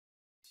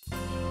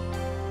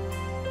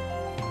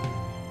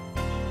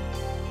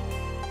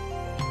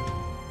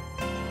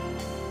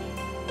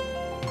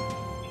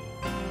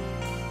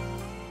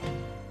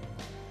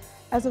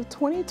As of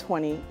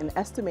 2020, an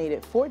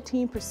estimated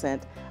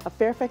 14% of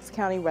Fairfax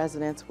County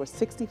residents were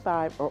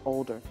 65 or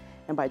older,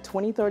 and by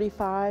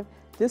 2035,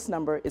 this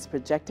number is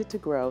projected to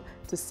grow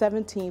to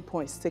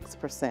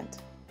 17.6%.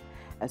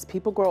 As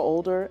people grow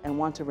older and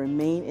want to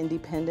remain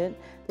independent,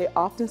 they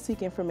often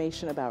seek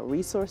information about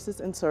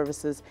resources and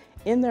services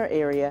in their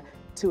area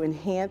to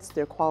enhance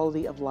their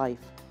quality of life.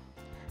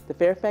 The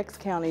Fairfax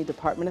County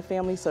Department of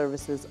Family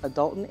Services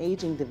Adult and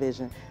Aging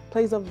Division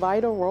plays a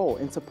vital role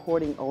in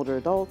supporting older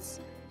adults,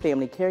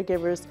 family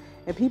caregivers,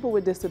 and people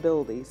with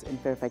disabilities in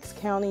Fairfax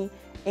County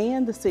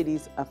and the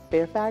cities of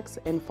Fairfax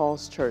and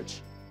Falls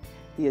Church.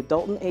 The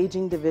Adult and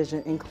Aging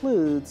Division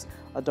includes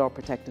Adult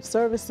Protective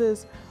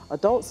Services,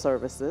 Adult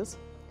Services,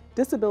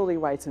 Disability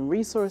Rights and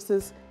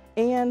Resources,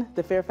 and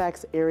the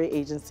Fairfax Area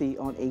Agency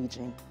on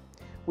Aging.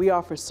 We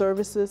offer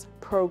services,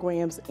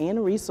 programs,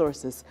 and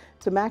resources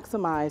to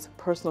maximize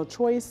personal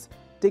choice,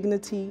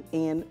 dignity,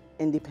 and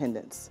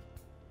independence.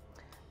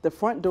 The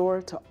front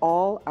door to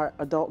all our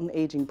adult and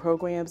aging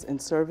programs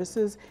and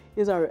services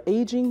is our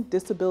Aging,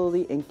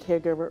 Disability, and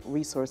Caregiver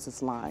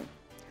Resources line.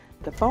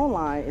 The phone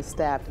line is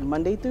staffed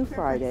Monday through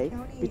Friday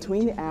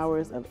between the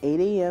hours of 8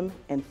 a.m.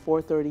 and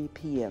 4:30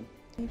 p.m.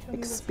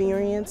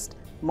 Experienced,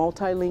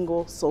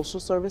 multilingual social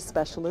service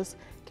specialists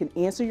can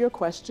answer your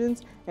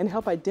questions and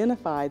help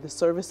identify the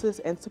services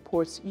and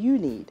supports you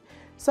need,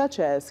 such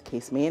as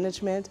case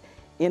management,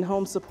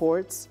 in-home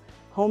supports,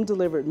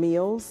 home-delivered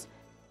meals,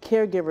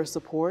 caregiver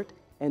support,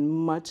 and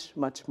much,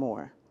 much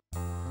more.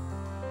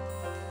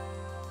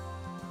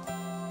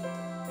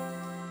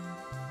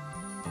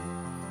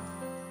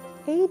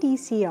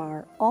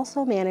 ADCR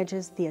also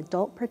manages the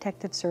Adult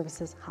Protective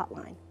Services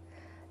Hotline.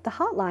 The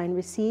hotline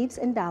receives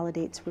and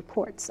validates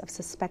reports of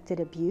suspected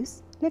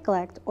abuse,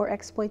 neglect, or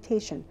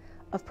exploitation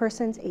of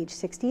persons aged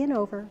 60 and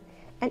over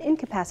and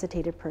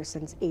incapacitated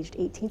persons aged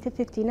 18 to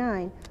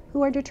 59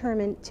 who are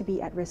determined to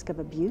be at risk of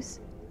abuse,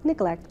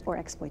 neglect, or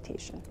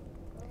exploitation.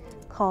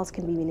 Calls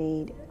can be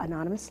made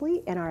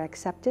anonymously and are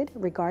accepted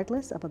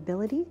regardless of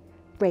ability,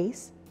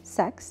 race,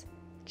 sex,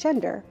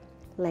 gender,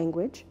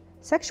 language,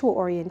 sexual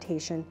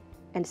orientation,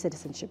 and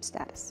citizenship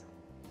status.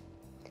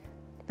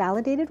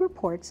 Validated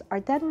reports are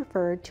then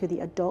referred to the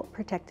Adult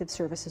Protective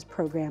Services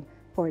Program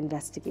for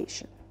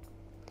investigation.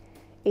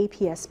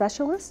 APS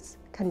specialists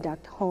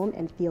conduct home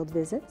and field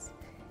visits,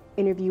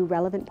 interview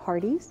relevant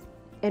parties,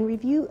 and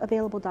review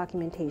available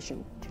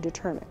documentation to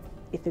determine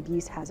if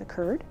abuse has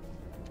occurred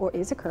or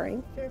is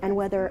occurring and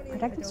whether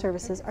protective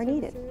services are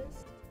needed.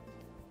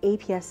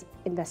 APS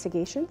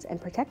investigations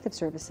and protective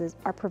services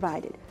are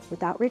provided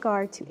without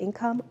regard to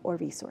income or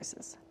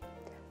resources.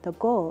 The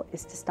goal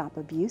is to stop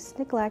abuse,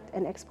 neglect,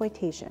 and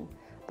exploitation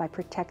by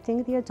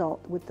protecting the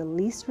adult with the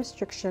least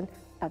restriction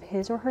of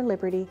his or her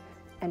liberty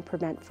and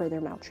prevent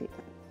further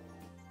maltreatment.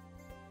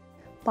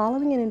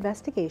 Following an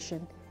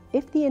investigation,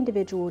 if the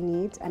individual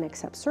needs and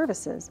accepts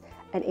services,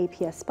 an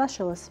APS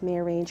specialist may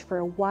arrange for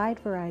a wide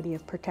variety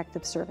of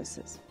protective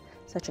services,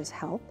 such as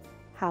health,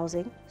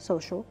 housing,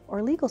 social,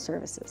 or legal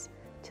services,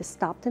 to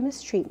stop the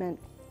mistreatment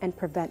and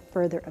prevent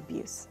further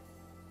abuse.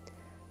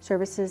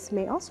 Services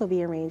may also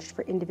be arranged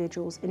for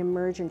individuals in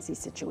emergency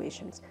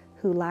situations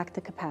who lack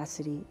the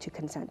capacity to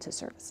consent to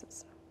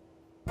services.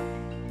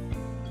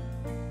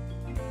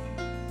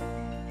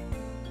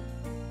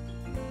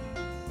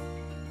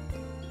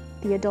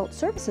 The Adult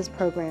Services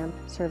Program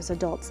serves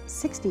adults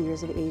 60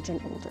 years of age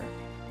and older,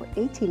 or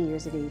 18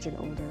 years of age and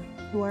older,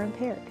 who are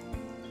impaired.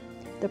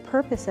 The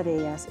purpose of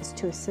AS is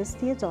to assist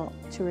the adult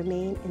to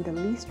remain in the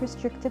least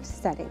restrictive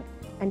setting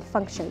and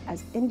function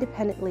as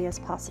independently as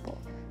possible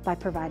by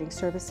providing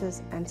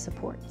services and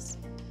supports.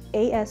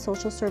 AS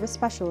social service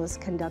specialists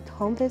conduct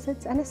home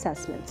visits and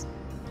assessments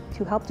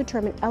to help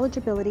determine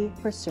eligibility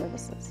for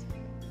services.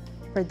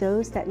 For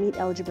those that meet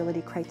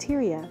eligibility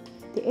criteria,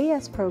 the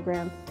AS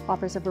program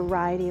offers a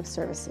variety of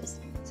services,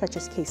 such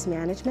as case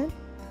management,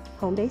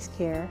 home-based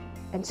care,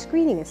 and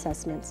screening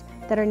assessments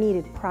that are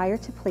needed prior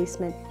to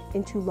placement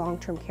into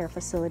long-term care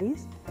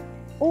facilities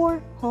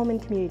or home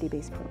and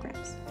community-based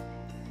programs.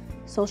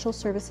 Social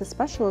services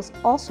specialists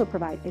also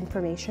provide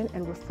information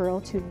and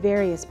referral to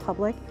various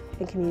public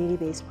and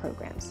community-based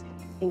programs,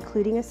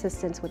 including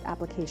assistance with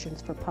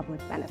applications for public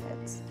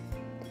benefits.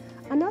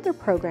 Another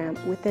program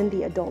within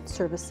the adult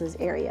services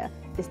area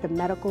is the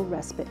Medical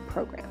Respite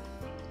Program.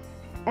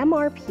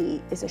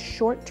 MRP is a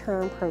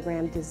short-term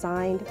program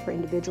designed for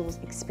individuals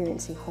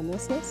experiencing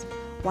homelessness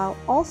while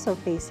also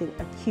facing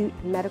acute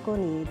medical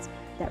needs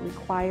that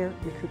require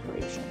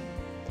recuperation.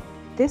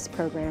 This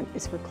program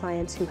is for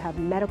clients who have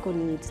medical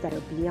needs that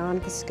are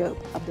beyond the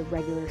scope of the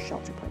regular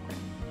shelter program.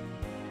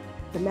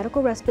 The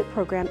Medical Respite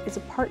Program is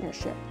a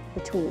partnership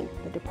between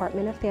the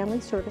Department of Family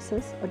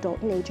Services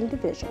Adult and Aging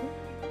Division,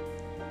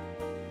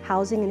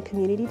 Housing and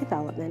Community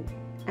Development,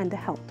 and the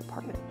Health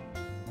Department.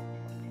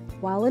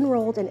 While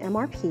enrolled in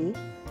MRP,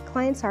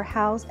 clients are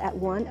housed at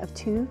one of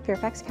two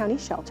Fairfax County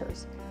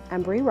shelters,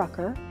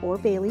 Embry-Rucker or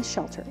Bailey's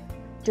Shelter.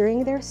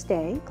 During their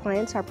stay,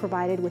 clients are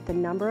provided with a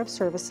number of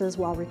services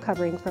while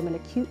recovering from an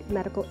acute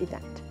medical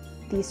event.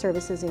 These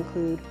services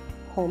include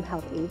home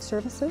health aid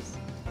services,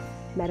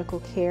 medical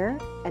care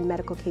and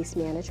medical case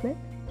management,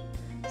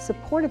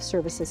 supportive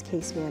services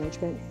case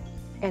management,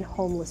 and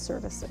homeless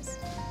services.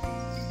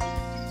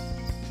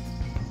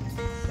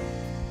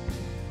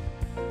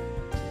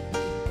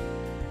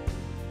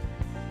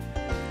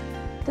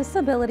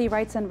 Disability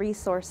Rights and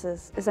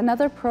Resources is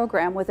another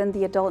program within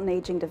the Adult and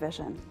Aging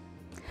Division.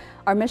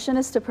 Our mission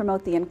is to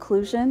promote the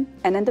inclusion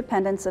and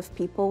independence of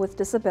people with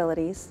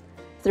disabilities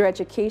through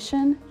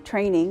education,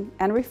 training,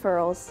 and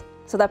referrals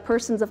so that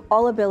persons of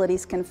all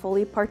abilities can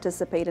fully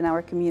participate in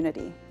our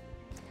community.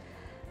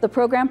 The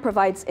program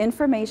provides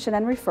information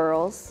and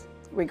referrals,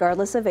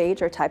 regardless of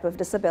age or type of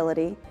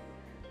disability,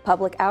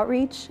 public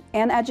outreach,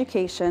 and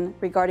education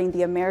regarding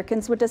the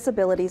Americans with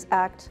Disabilities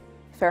Act,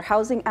 Fair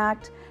Housing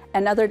Act,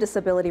 and other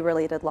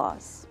disability-related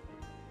laws.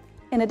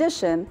 In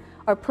addition,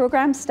 our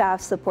program staff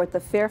support the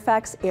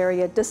Fairfax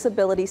Area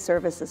Disability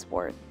Services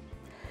Board.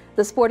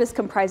 This board is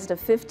comprised of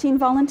 15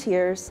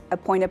 volunteers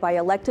appointed by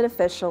elected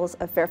officials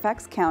of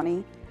Fairfax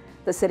County,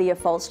 the City of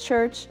Falls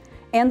Church,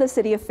 and the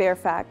City of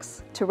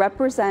Fairfax to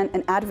represent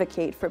and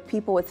advocate for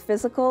people with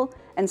physical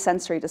and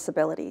sensory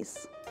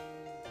disabilities.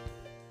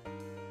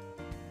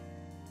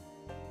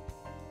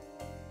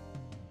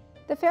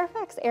 The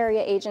Fairfax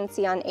Area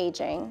Agency on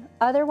Aging,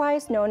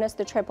 otherwise known as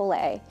the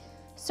AAA,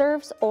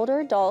 serves older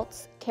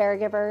adults,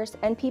 caregivers,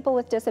 and people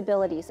with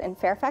disabilities in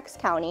Fairfax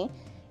County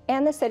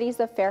and the cities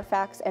of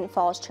Fairfax and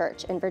Falls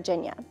Church in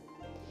Virginia.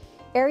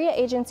 Area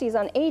agencies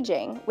on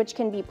aging, which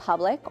can be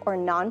public or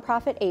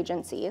nonprofit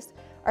agencies,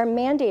 are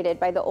mandated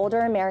by the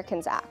Older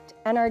Americans Act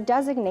and are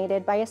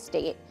designated by a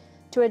state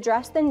to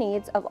address the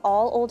needs of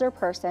all older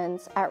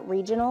persons at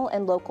regional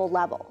and local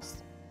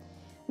levels.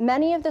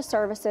 Many of the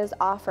services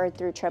offered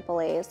through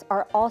AAAs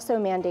are also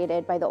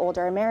mandated by the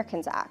Older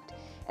Americans Act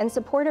and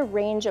support a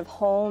range of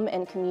home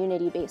and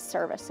community-based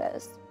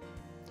services.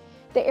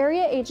 The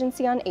Area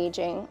Agency on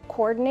Aging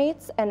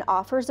coordinates and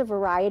offers a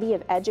variety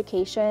of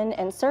education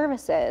and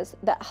services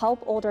that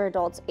help older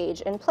adults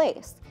age in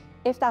place,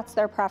 if that's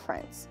their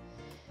preference.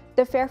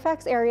 The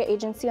Fairfax Area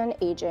Agency on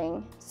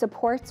Aging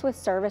supports with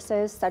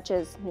services such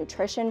as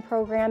nutrition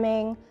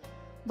programming,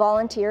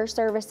 volunteer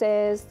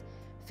services,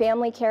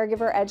 family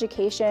caregiver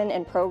education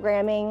and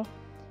programming,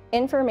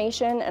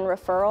 information and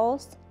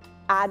referrals,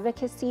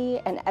 advocacy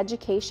and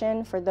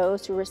education for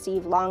those who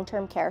receive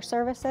long-term care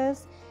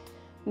services,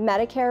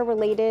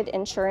 Medicare-related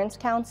insurance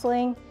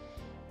counseling,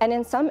 and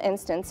in some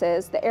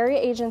instances, the Area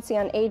Agency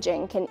on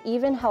Aging can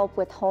even help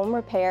with home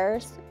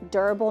repairs,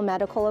 durable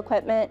medical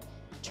equipment,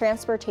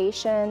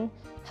 transportation,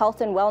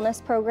 health and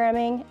wellness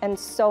programming, and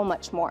so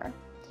much more.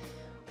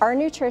 Our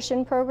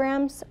nutrition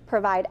programs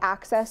provide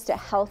access to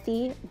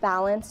healthy,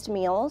 balanced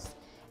meals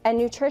and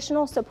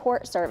nutritional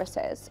support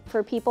services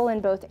for people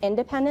in both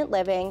independent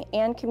living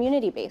and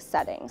community-based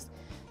settings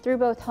through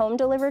both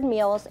home-delivered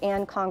meals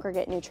and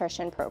congregate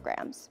nutrition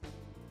programs.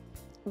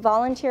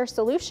 Volunteer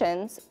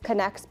Solutions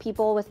connects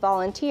people with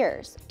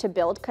volunteers to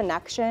build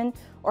connection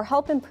or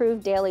help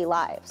improve daily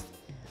lives.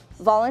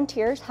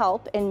 Volunteers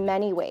help in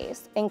many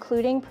ways,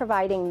 including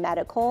providing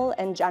medical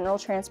and general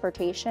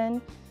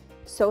transportation,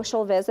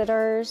 social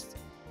visitors,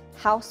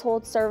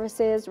 household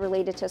services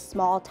related to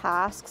small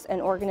tasks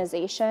and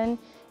organization,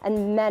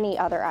 and many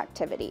other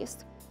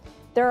activities.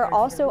 There are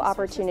also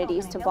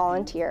opportunities to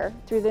volunteer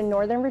through the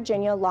Northern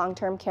Virginia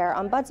Long-Term Care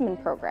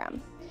Ombudsman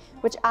Program,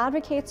 which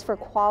advocates for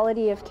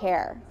quality of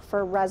care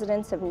for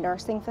residents of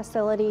nursing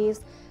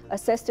facilities,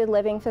 assisted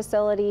living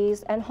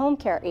facilities, and home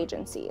care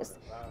agencies.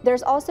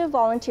 There's also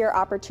volunteer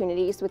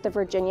opportunities with the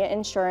Virginia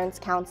Insurance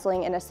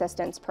Counseling and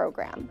Assistance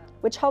Program,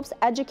 which helps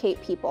educate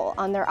people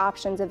on their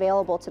options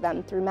available to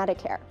them through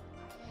Medicare.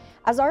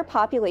 As our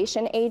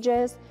population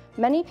ages,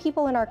 many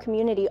people in our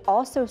community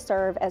also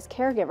serve as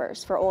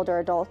caregivers for older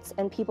adults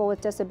and people with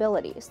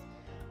disabilities.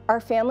 Our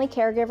Family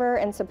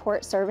Caregiver and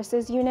Support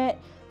Services Unit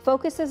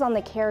focuses on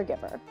the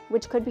caregiver,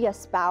 which could be a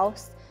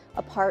spouse,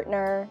 a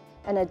partner,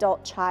 an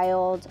adult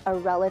child, a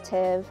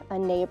relative, a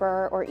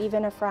neighbor, or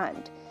even a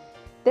friend.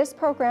 This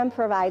program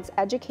provides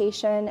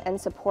education and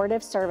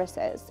supportive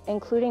services,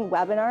 including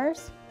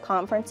webinars,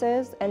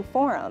 conferences, and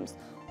forums,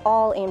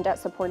 all aimed at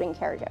supporting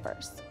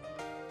caregivers.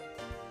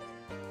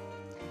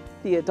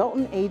 The Adult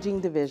and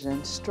Aging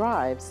Division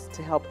strives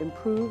to help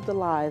improve the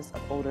lives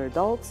of older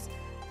adults,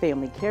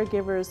 family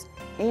caregivers,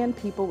 and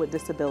people with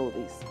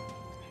disabilities.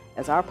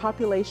 As our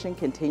population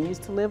continues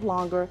to live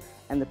longer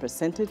and the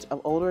percentage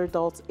of older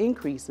adults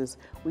increases,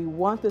 we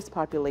want this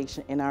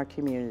population in our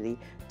community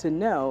to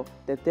know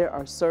that there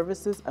are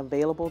services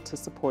available to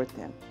support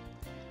them.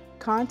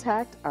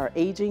 Contact our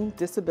Aging,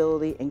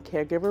 Disability, and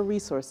Caregiver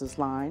Resources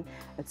line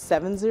at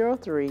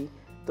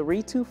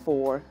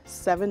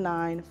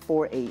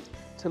 703-324-7948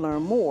 to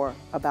learn more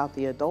about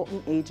the Adult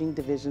and Aging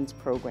Division's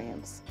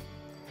programs.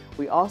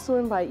 We also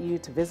invite you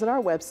to visit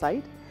our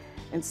website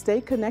and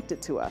stay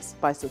connected to us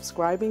by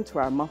subscribing to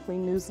our monthly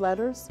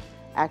newsletters,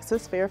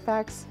 Access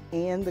Fairfax,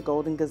 and the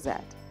Golden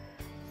Gazette,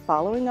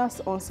 following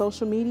us on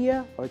social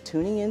media, or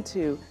tuning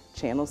into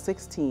Channel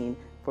 16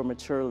 for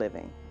Mature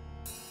Living.